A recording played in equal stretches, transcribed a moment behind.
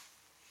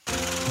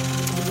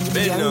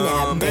Mais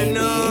non, mais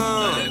non.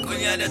 Le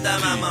cognac de ta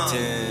maman.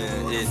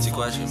 Et tu sais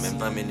quoi, je vais même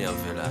pas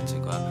m'énerver là, tu sais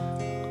quoi.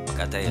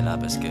 Kata est là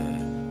parce que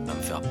va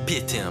me faire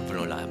péter un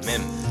plomb là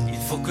même. Il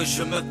faut que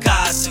je me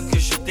casse, que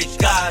je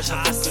dégage,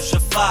 avant que je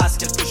fasse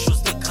quelque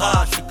chose de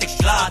grave. Je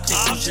t'éclate et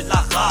quand j'ai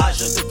la rage,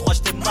 de toi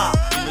je démarre.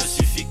 Il me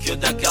suffit que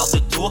d'un quart de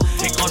tour.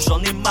 Et quand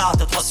j'en ai marre,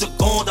 t'as 3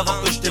 secondes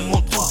avant que je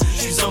démonte tout.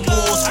 Je suis un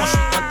monstre, moi je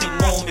suis un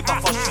démon. Mais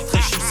parfois je suis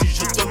très chaud si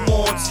je te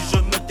montre. Si je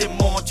me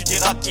démonte, tu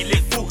diras qu'il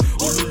est fou.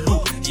 Oh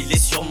loulou, il est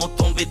sûrement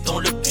tombé dans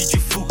le puits du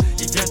fou.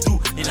 Il vient d'où?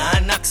 Il a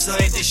un accent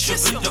et des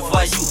cheveux de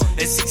voyou.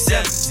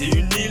 SXL, c'est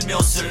une île mais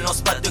on se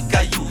lance pas de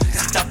cailloux.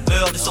 Si t'as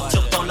peur de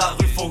sortir dans la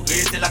rue, faut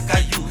rester la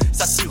caillou.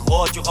 Ça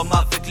sirote, du rhum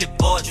avec les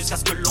potes jusqu'à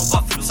ce que l'on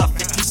voit flou. Ça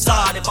fait tout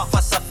ça, et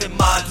parfois ça fait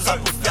mal. Tout ça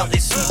pour faire des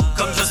sous.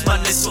 Comme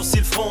Jossman, les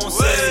sourcils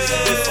foncés,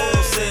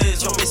 défoncés.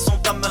 Sur mes sons,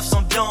 ta meuf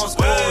s'ambiance,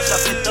 gros, je la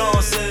fais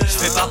danser. Je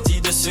fais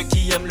partie de ceux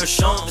qui aiment le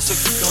chant, de ceux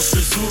qui dansent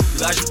le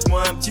zouk.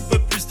 Ajoute-moi un petit peu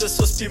plus de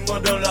sauce piment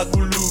dans la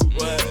goulou.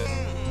 Ouais.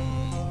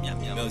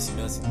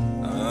 Merci.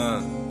 Ah,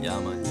 yeah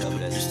man,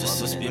 Plus de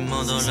sauce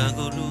piment dans la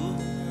goulou.